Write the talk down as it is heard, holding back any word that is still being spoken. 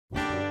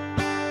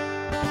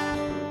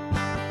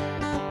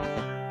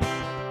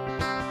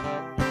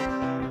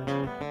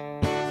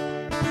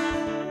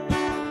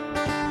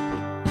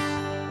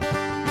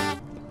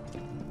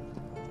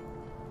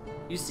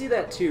see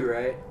that too,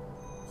 right?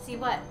 See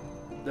what?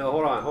 No,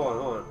 hold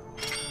on.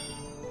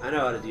 I know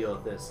how to deal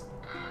with this.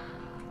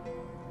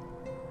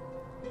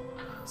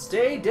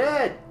 Stay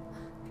dead!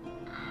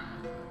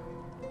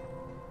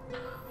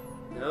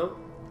 No?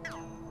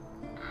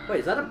 Wait,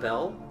 is that a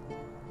bell?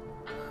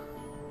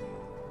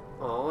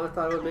 Oh, I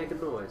thought it would make a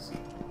noise.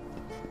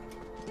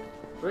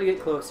 Let me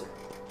get closer.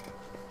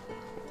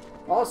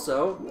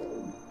 Also,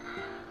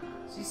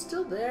 is he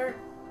still there?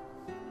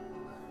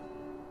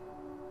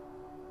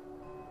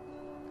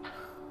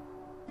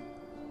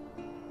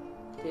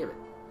 Damn it.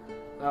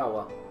 Oh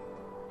well.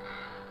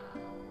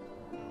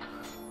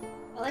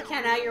 I like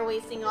how now you're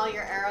wasting all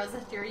your arrows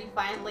after you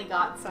finally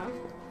got some.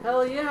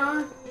 Hell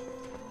yeah!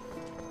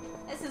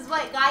 This is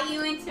what got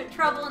you into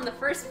trouble in the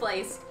first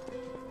place.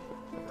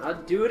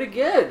 I'd do it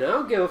again. I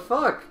don't give a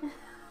fuck.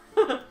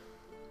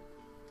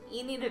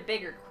 You need a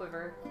bigger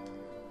quiver.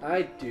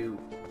 I do.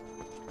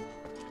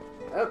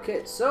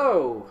 Okay,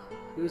 so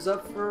who's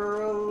up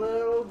for a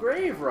little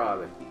grave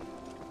robbing?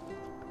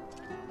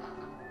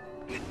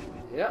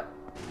 Yep.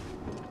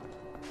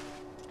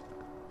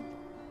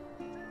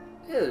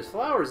 Yeah, there's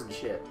flowers and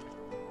shit.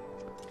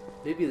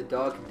 Maybe the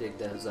dog can dig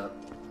those up.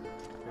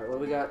 Alright, what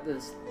we got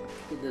this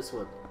in this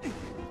one?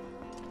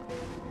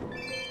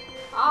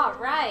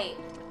 Alright.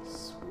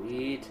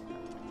 Sweet.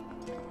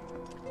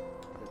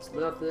 That's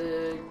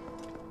nothing.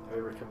 I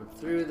remember coming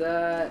through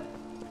that.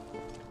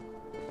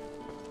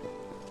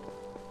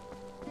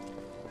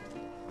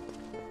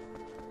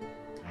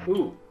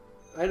 Ooh.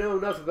 I know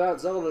enough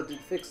about Zelda to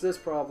fix this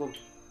problem.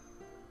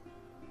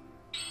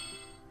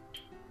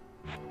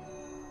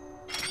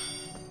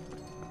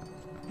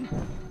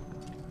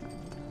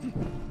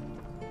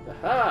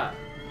 Aha!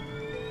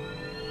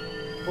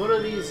 One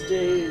of these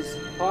days,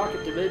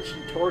 pocket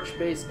dimension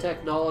torch-based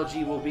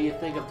technology will be a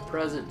thing of the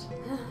present.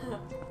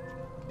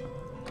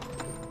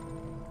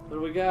 What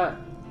do we got?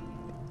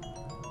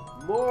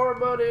 More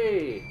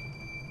money!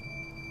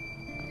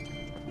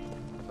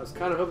 I was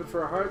kind of hoping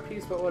for a heart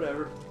piece, but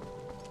whatever.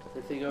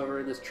 Anything over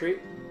in this tree?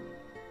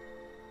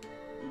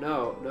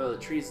 No, the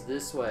tree's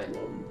this way.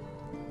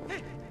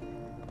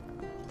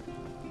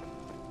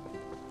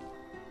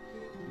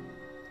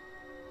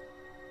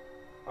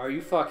 Are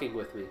you fucking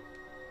with me?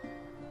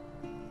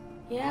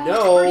 Yeah,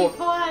 no, it's pretty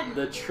fun.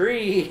 The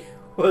tree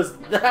was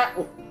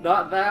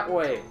not that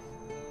way.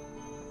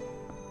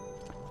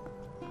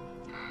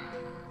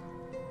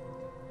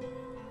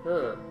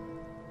 Huh.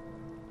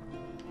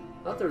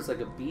 I thought there was like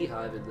a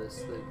beehive in this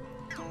thing.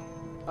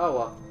 Oh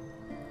well.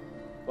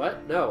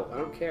 What? No, I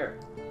don't care.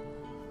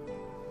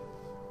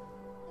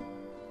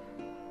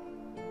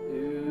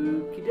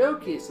 Okie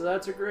dokie, so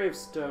that's a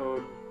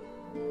gravestone.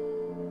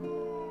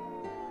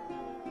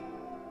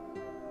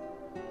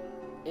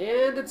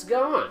 And it's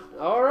gone.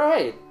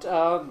 Alright.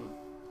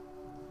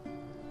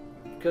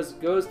 Because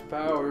ghost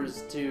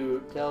powers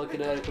to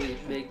telekinetically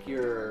make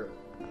your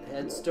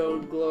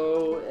headstone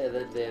glow and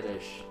then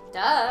vanish.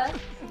 Duh.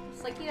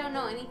 It's like you don't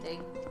know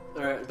anything.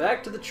 Alright,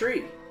 back to the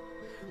tree.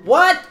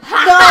 What?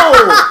 No!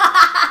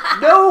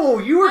 No,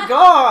 you were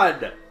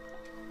gone!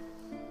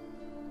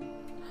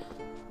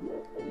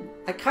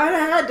 I kinda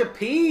had to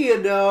pee,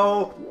 you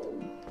know.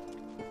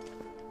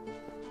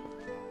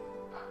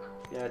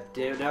 God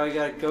damn, now we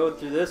gotta go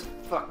through this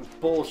fucking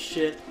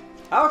bullshit.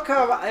 How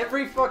come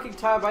every fucking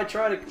time I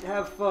try to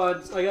have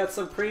fun, I got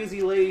some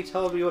crazy lady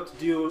telling me what to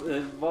do, and it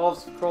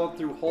involves crawling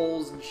through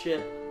holes and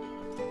shit?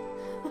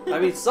 I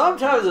mean,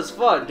 sometimes it's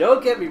fun,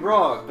 don't get me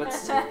wrong, but...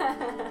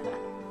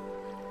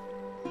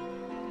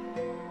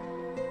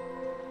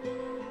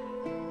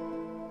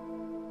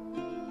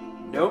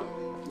 Nope.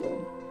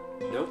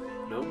 Nope.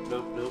 Nope.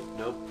 Nope. Nope.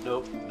 Nope.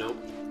 Nope. Nope.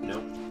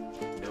 Nope.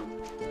 Nope.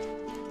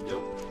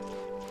 Nope.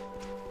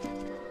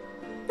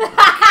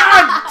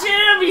 God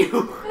damn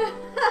you!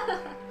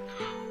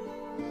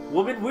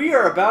 Woman, we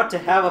are about to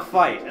have a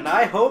fight, and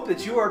I hope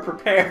that you are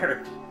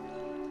prepared.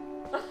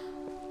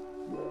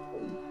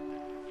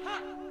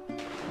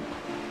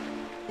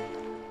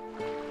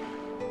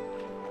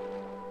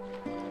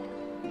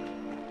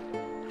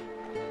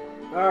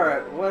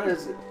 Alright, what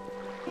is it?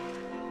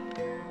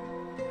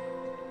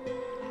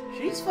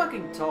 She's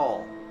fucking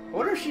tall. I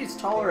wonder if she's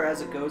taller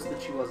as a ghost than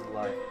she was in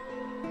life.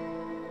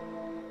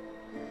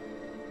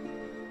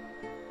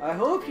 I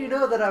hope you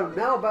know that I'm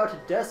now about to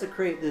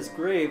desecrate this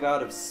grave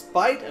out of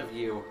spite of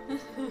you.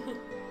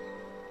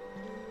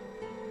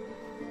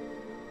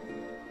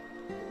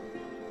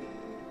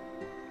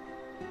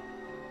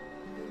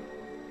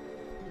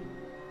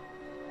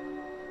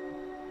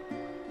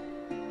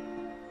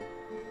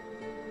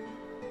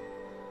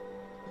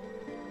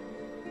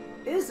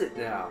 Is it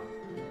now?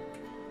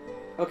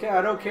 Okay,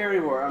 I don't care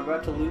anymore. I'm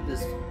about to loot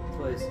this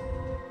place.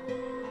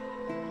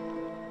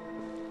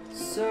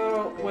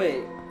 So,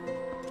 wait.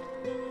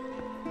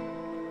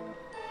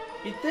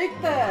 You'd think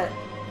that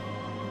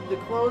the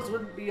clothes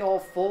wouldn't be all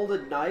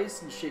folded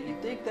nice and shit.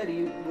 You'd think that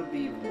he would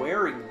be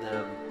wearing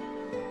them.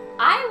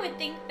 I would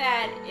think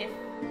that if,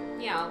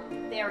 you know,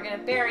 they were gonna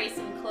bury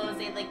some clothes,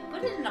 they'd like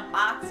put it in a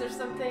box or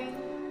something.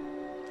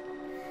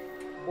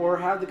 Or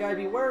have the guy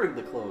be wearing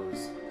the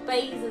clothes? But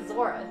he's a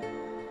Zora.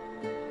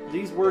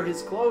 These were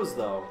his clothes,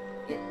 though.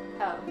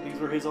 Oh. These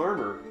were his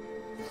armor.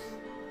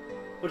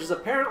 Which is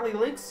apparently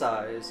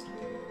Link-sized.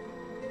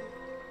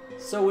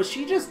 So was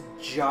she just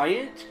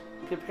giant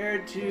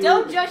compared to...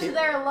 Don't judge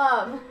their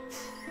love.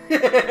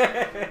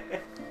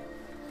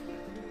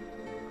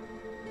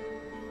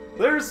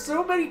 There's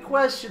so many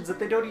questions that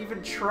they don't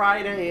even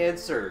try to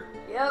answer.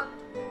 Yep.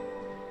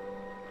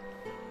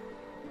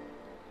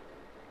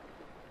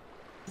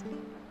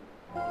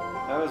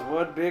 That was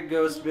one big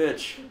ghost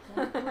bitch.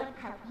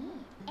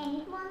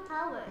 Anyone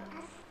power us.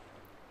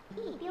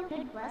 He built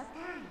it first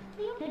time.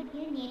 Built it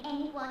you need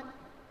anyone.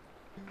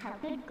 How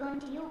good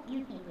going to you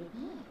beauty with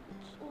me?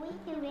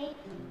 With the rate.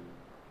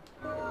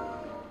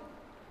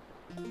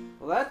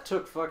 Well, that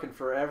took fucking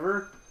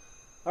forever.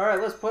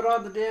 Alright, let's put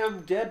on the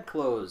damn dead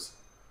clothes.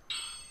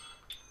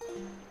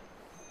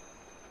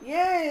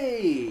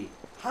 Yay!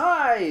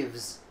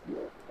 Hives!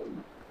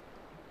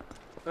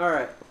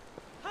 Alright.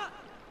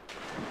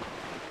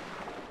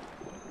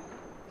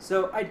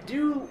 So, I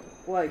do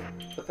like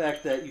the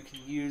fact that you can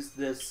use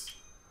this.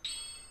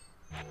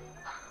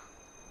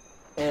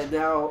 And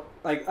now,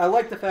 like, I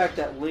like the fact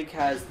that Link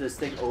has this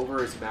thing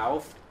over his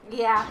mouth.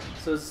 Yeah.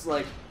 So it's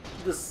like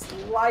the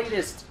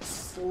slightest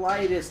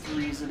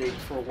reasoning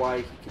for why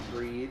he can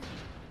breathe.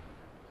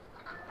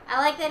 I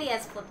like that he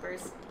has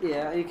flippers.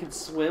 Yeah, and he can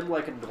swim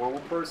like a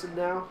normal person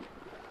now.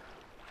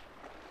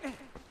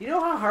 You know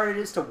how hard it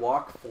is to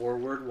walk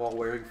forward while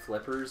wearing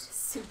flippers?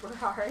 Super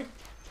hard.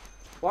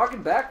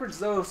 Walking backwards,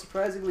 though,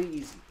 surprisingly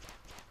easy.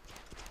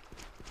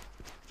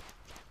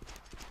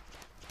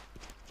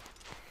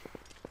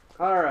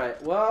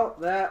 Alright, well,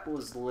 that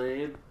was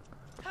lame.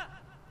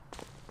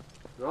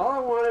 And all I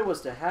wanted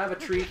was to have a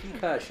tree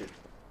concussion.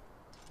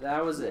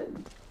 That was it.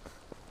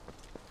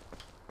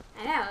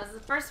 I know, it was the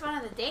first one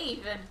of the day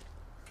even.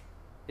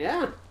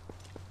 Yeah.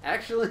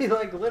 Actually,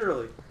 like,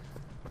 literally.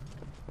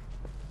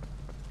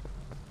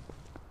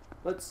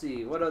 Let's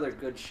see, what other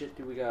good shit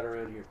do we got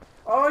around here?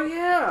 Oh,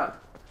 yeah!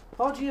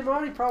 Paul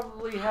Giamatti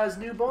probably has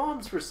new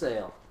bombs for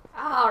sale.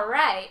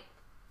 Alright.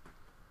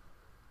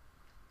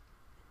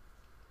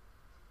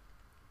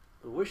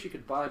 I wish you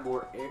could buy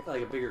more, air,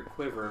 like a bigger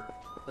quiver,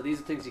 but these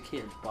are things you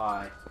can't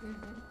buy.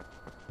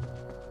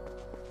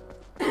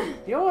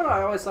 You know what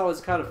I always thought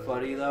was kind of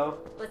funny, though?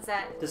 What's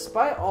that?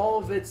 Despite all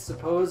of its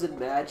supposed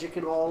magic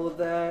and all of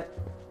that,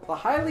 the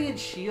Hylian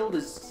shield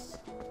is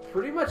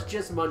pretty much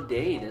just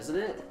mundane, isn't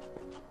it?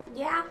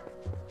 Yeah.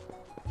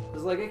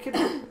 It's like, it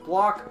can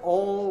block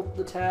all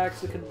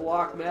attacks, it can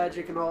block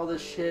magic and all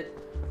this shit,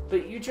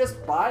 but you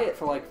just buy it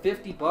for like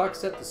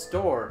 $50 at the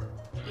store.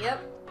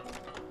 Yep.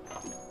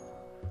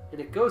 And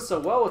it goes so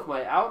well with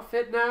my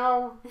outfit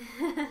now.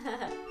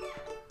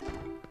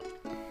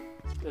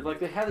 And like,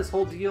 they had this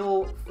whole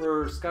deal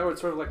for Skyward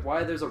Sword of like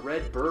why there's a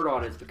red bird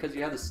on it. It's because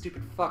you have this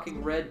stupid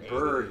fucking red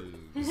bird.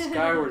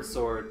 Skyward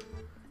Sword.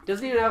 It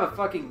doesn't even have a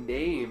fucking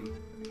name.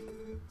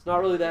 It's not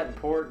really that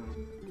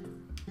important.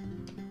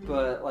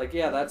 But like,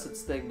 yeah, that's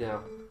its thing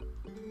now.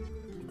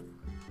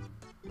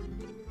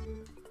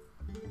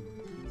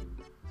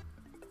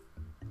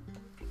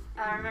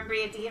 Remember,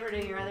 you have to get rid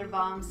of your other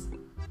bombs.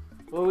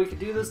 Well, we could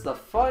do this the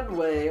fun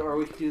way, or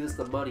we could do this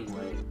the money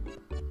way.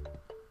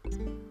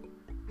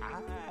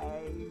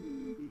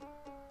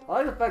 I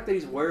like the fact that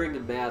he's wearing a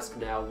mask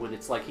now when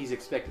it's like he's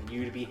expecting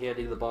you to be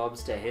handing the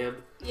bombs to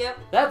him. Yep.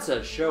 That's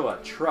a show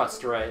of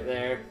trust right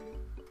there.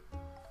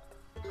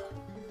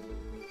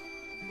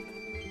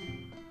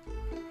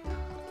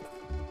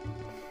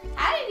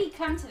 How did he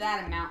come to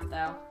that amount,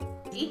 though?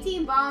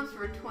 18 bombs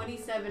for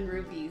 27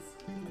 rupees.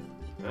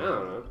 I don't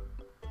know.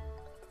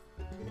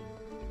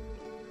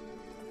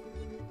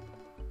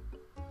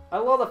 I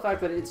love the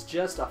fact that it's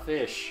just a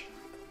fish.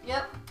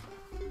 Yep.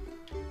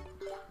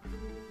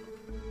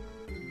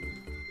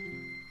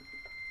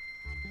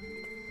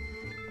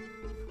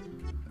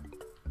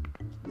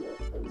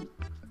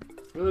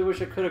 Really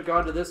wish I could have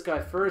gone to this guy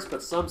first,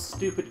 but some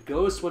stupid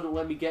ghost wouldn't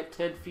let me get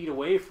 10 feet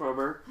away from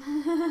her.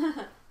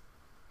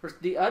 For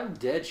the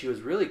undead, she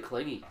was really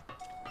clingy.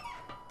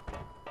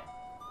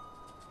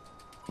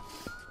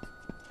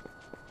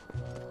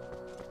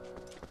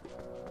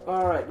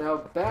 Alright, now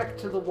back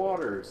to the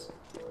waters.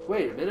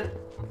 Wait a minute.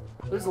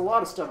 There's a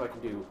lot of stuff I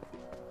can do.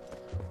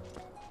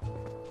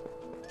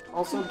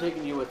 Also, I'm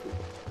taking you with me.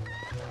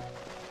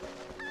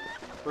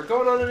 We're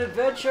going on an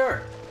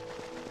adventure!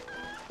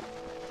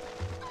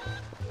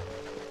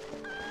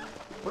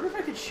 I wonder if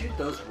I could shoot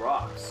those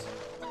rocks.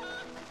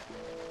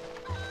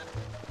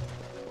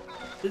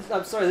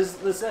 I'm sorry,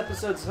 this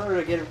episode's sort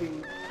of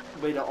getting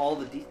way to all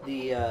the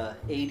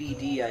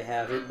ADD I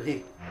have in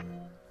me.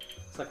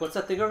 It's like, what's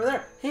that thing over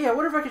there? Hey, I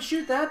wonder if I could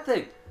shoot that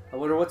thing. I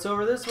wonder what's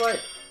over this way.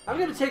 I'm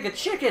gonna take a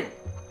chicken!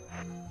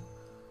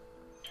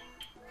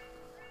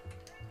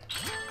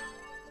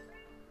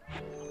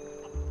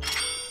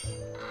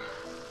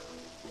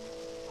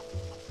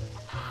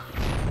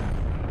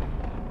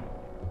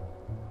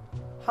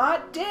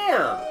 Hot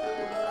damn!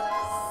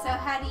 So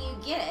how do you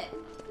get it?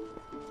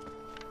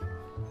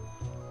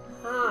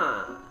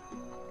 Huh.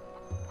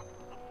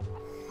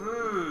 Can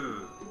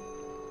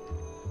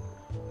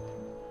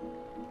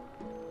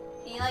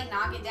you like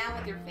knock it down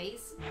with your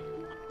face?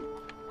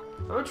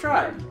 I'm gonna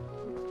try.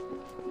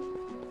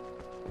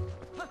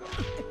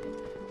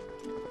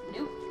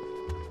 Nope.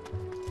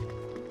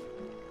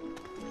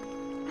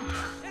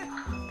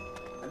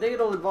 I think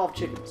it'll involve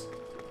chickens.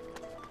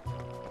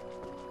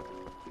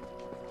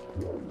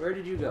 Where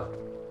did you go?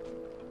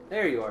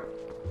 There you are.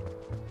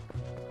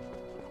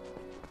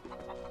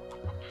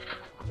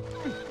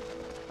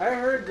 I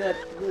heard that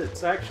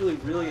it's actually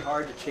really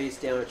hard to chase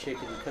down a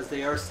chicken because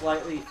they are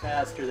slightly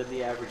faster than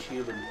the average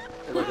human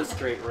in like a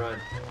straight run.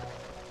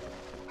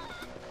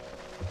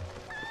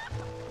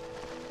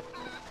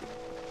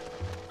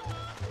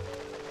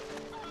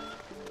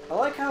 I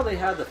like how they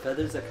have the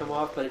feathers that come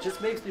off, but it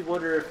just makes me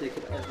wonder if they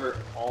could ever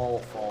all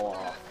fall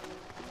off.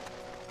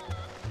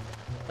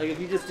 Like if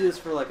you just do this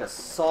for like a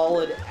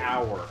solid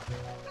hour.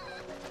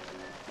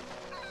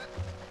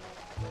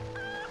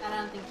 I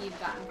don't think you've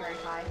gotten very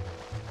high.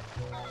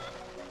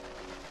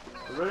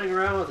 I'm running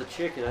around with a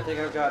chicken. I think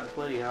I've gotten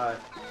plenty high.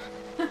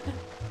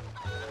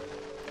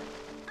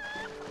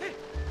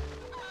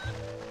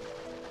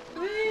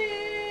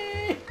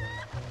 Whee!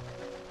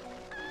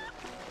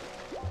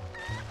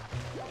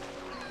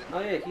 Oh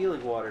yeah,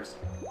 healing waters.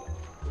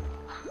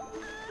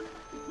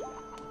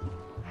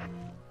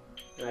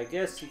 And I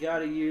guess you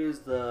gotta use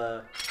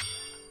the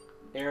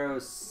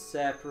arrows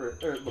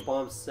separate, or the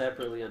bombs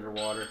separately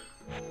underwater.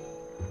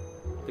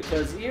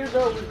 Because even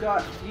though we've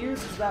got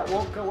fuses that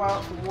won't go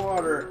out from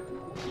water,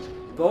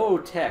 bow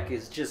tech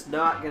is just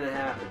not gonna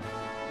happen.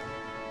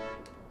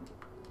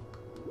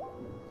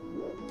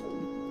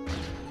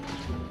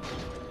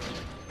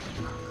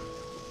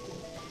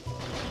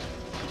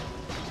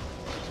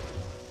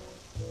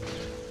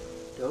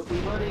 Don't be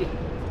money.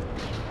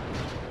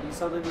 Be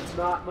something that's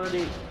not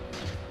money.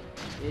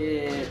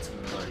 It's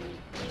money.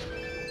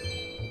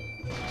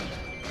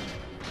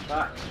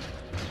 Fuck.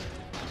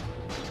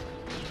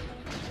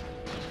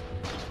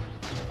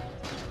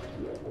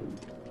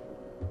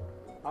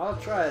 I'll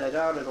try it. I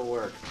doubt it'll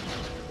work.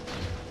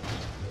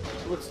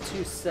 It looks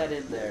too set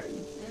in there.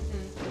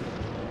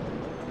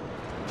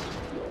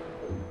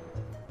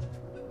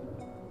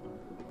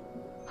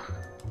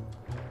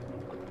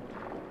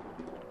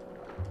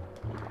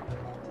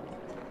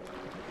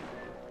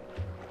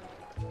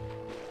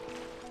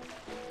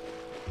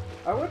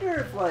 I wonder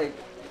if, like,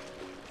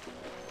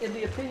 in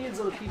the opinions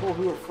of the people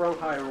who are from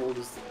Hyrule,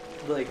 does,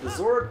 like, the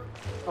Zord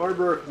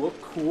armor look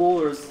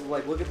cool, or is it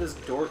like, look at this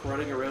dork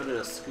running around in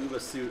a scuba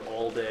suit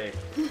all day?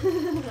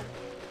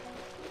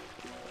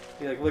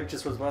 Yeah, like, Link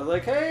just was by,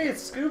 like, hey,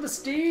 it's Scuba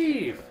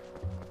Steve!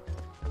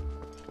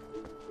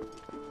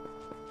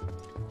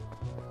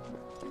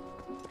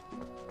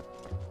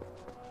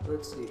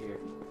 Let's see here.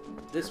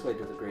 This way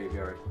to the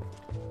graveyard.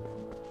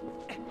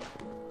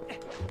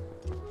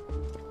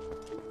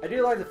 I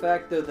do like the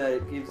fact, though, that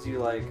it gives you,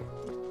 like,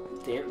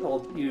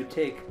 well, you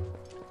take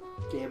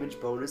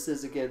damage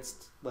bonuses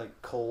against, like,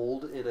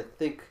 cold, and I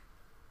think,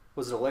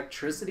 was it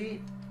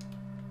electricity?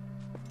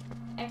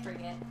 I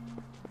forget.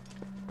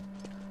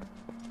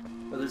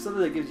 But there's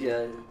something that gives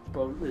you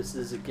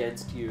bonuses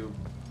against you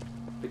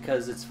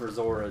because it's for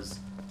Zoras.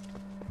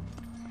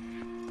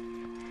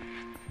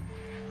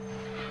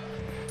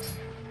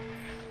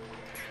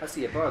 I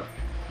see a bug.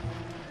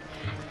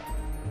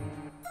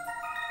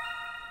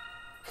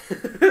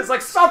 It's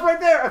like, stop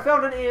right there! I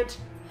found an ant!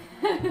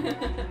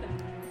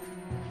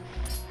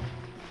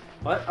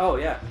 What? Oh,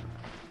 yeah.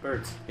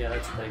 Birds. Yeah,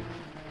 that's the thing.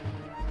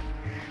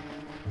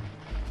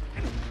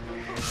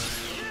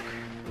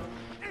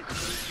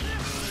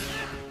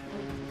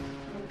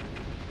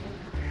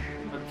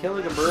 I'm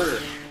killing a murder.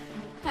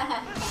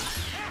 I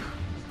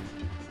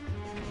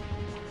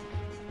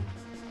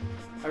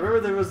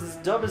remember there was this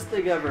dumbest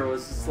thing ever,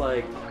 was just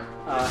like,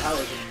 how is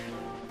it?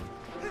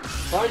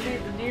 Find me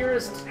the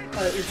nearest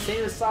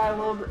insane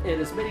asylum and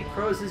as many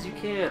crows as you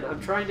can.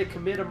 I'm trying to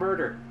commit a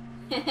murder.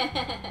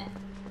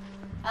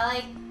 I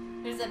like,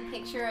 there's a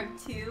picture of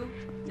two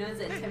knows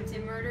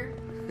attempted murder.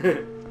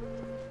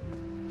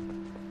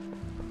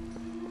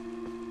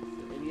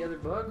 Any other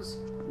bugs?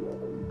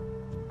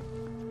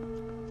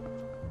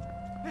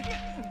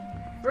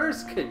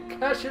 First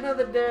concussion of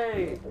the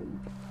day!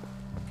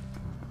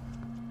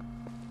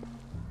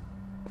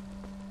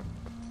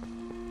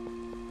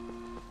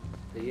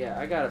 But yeah,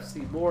 I gotta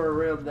see more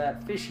around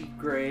that fishy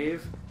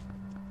grave.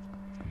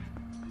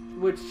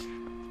 Which,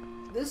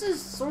 this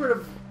is sort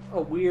of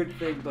a weird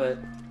thing, but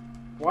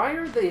why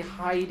are they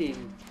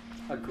hiding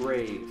a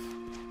grave?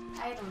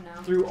 I don't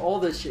know. Through all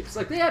this shit. It's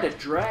like they had to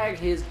drag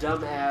his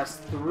dumb ass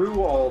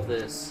through all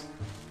this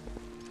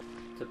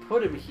to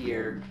put him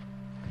here.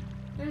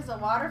 There's a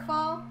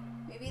waterfall.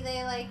 Maybe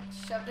they like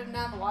shoved him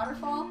down the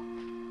waterfall.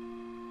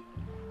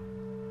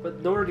 But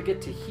in order to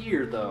get to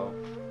here, though,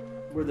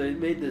 where they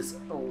made this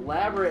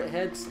elaborate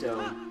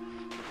headstone,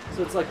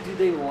 so it's like, do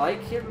they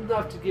like him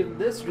enough to give him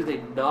this, or do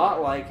they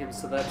not like him,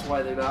 so that's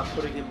why they're not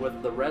putting him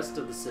with the rest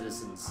of the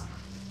citizens?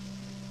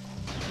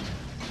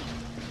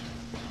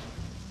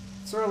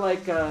 Sort of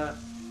like,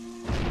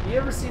 you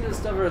ever seen this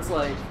stuff where it's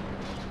like,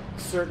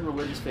 certain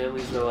religious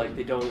families that like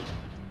they don't.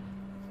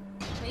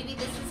 Maybe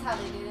this is how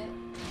they did it.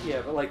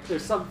 Yeah, but like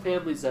there's some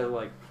families that are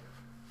like,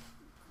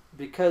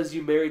 because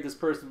you married this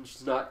person,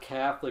 she's not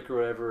Catholic or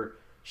whatever,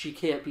 she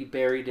can't be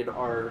buried in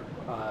our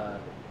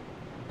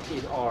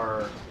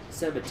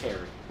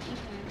cemetery.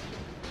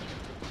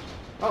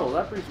 Mm-hmm. Oh, well,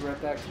 that brings me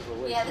right back to the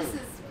lake. Yeah, this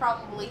is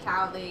probably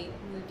how they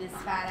moved his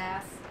fat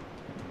ass.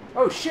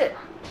 Oh shit!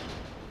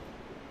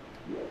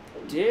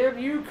 Damn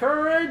you,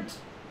 current!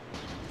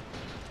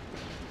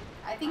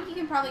 I think you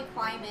can probably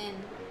climb in,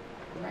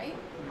 right?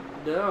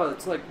 No,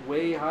 it's like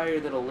way higher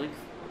than a length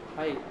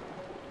height.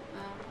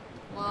 Oh,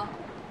 well.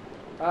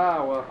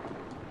 Ah, well.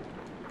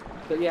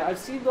 But yeah, I've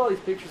seen all these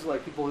pictures of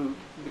like people who,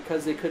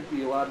 because they couldn't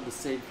be allowed in the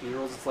same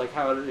funerals, it's like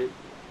how did it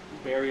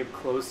bury them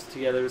close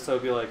together, so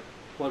it'd be like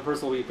one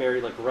person will be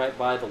buried like right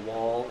by the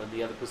wall and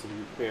the other person will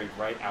be buried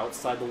right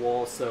outside the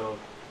wall, so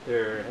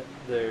their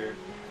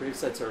grave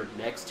sites are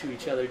next to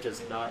each other,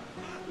 just not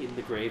in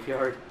the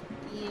graveyard.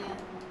 Yeah,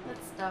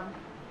 that's dumb.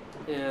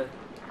 Yeah,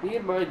 me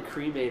and mine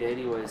cremate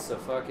anyways, so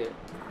fuck it.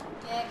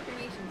 Yeah,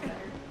 cremation's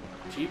better.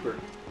 Cheaper.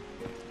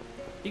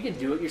 You can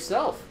do it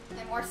yourself.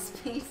 And more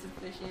space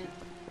efficient.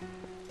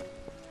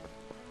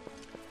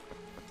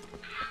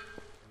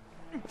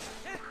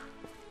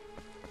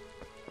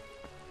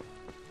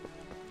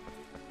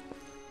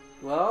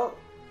 Well,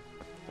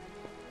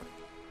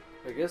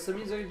 I guess that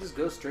means I can just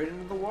go straight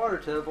into the water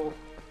temple.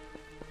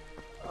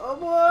 Oh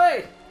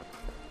boy!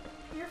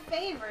 Your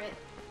favorite.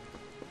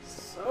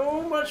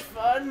 So much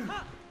fun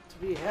to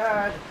be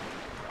had.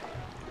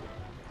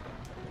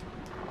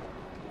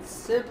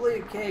 Simply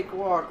a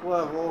cakewalk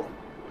level.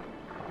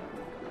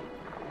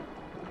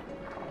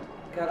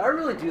 God, I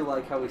really do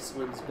like how he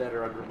swims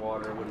better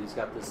underwater when he's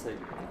got this thing.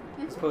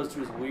 As opposed to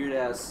his weird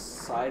ass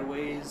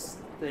sideways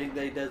thing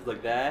that he does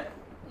like that.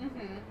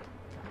 Mm-hmm.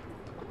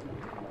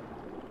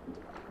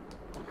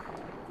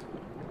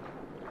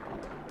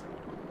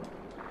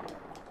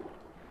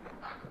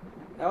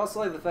 I also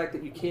like the fact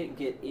that you can't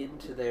get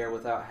into there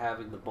without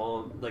having the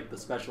bomb, like the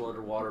special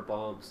underwater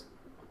bombs.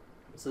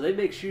 So they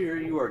make sure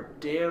you are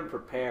damn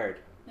prepared.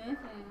 Mm-hmm.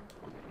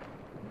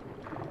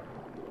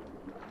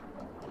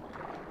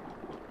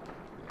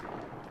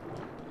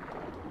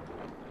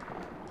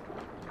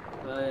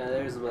 Oh yeah,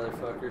 there's the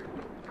motherfucker.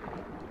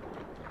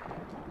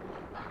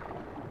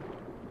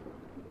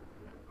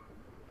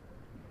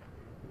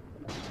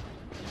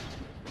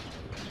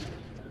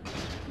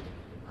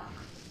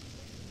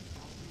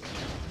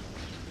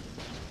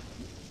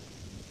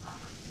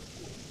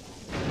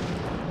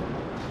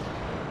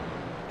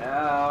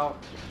 Ow.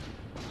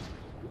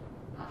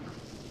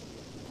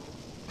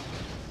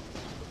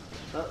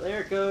 Oh,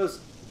 there it goes.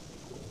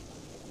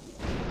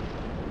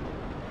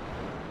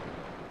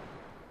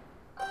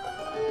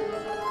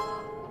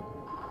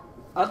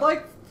 I'd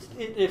like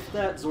it if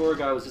that Zora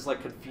guy was just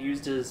like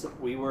confused as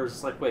we were,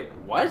 just like, wait,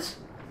 what?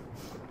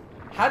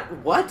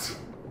 What?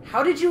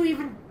 How did you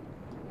even...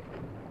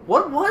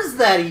 What was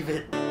that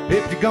even?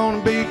 If you're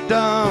gonna be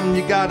dumb,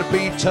 you gotta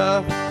be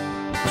tough.